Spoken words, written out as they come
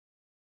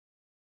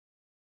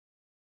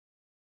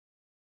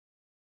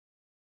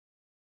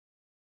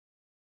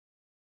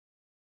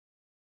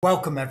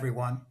Welcome,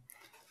 everyone.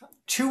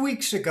 2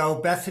 weeks ago,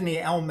 Bethany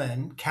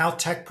Ehlman,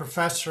 Caltech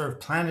professor of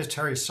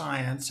planetary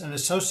science and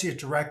associate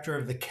director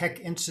of the Keck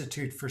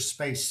Institute for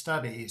Space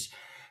Studies,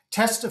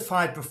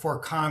 testified before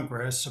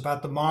Congress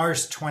about the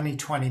Mars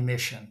 2020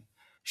 mission.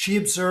 She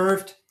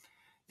observed,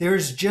 "There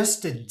is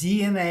just a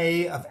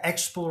DNA of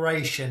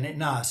exploration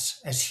in us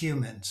as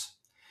humans.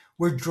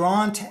 We're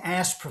drawn to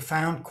ask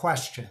profound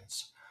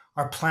questions.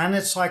 Are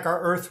planets like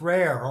our Earth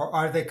rare, or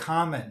are they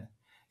common?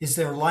 Is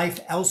there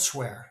life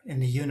elsewhere in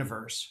the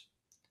universe?"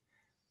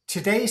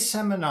 Today's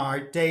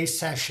seminar day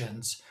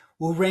sessions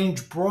will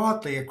range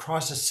broadly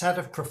across a set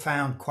of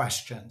profound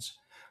questions,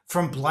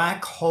 from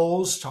black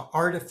holes to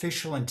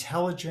artificial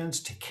intelligence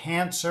to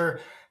cancer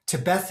to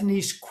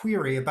Bethany's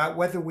query about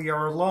whether we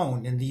are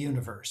alone in the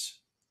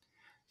universe.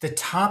 The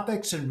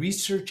topics and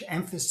research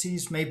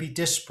emphases may be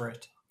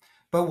disparate,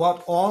 but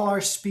what all our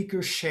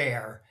speakers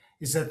share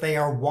is that they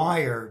are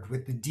wired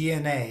with the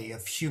DNA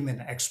of human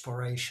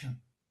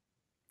exploration.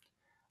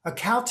 A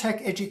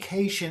Caltech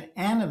education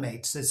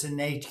animates this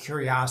innate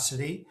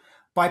curiosity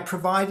by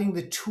providing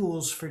the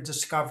tools for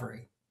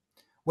discovery.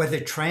 Whether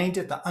trained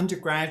at the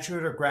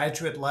undergraduate or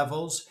graduate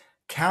levels,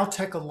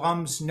 Caltech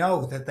alums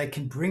know that they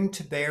can bring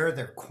to bear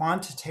their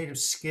quantitative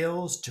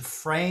skills to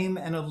frame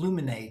and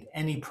illuminate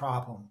any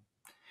problem.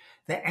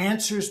 The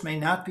answers may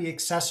not be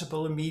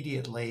accessible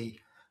immediately,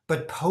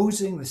 but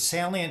posing the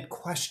salient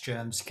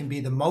questions can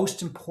be the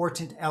most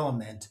important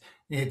element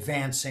in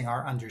advancing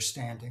our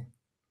understanding.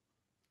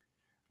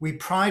 We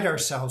pride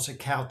ourselves at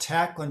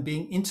Caltech on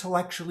being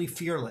intellectually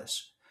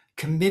fearless,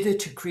 committed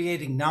to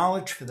creating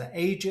knowledge for the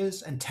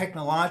ages and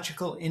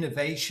technological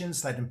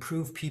innovations that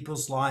improve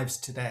people's lives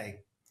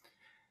today.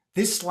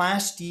 This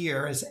last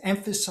year has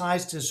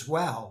emphasized as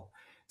well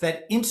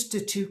that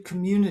institute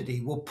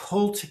community will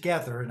pull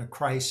together in a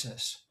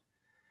crisis.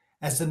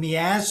 As the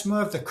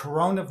miasma of the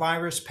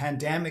coronavirus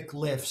pandemic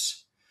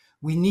lifts,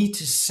 we need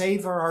to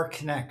savor our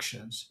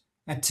connections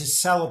and to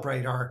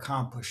celebrate our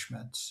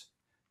accomplishments.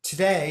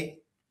 Today,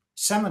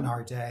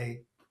 Seminar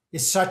Day,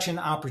 is such an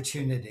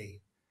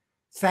opportunity.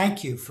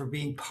 Thank you for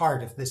being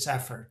part of this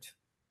effort.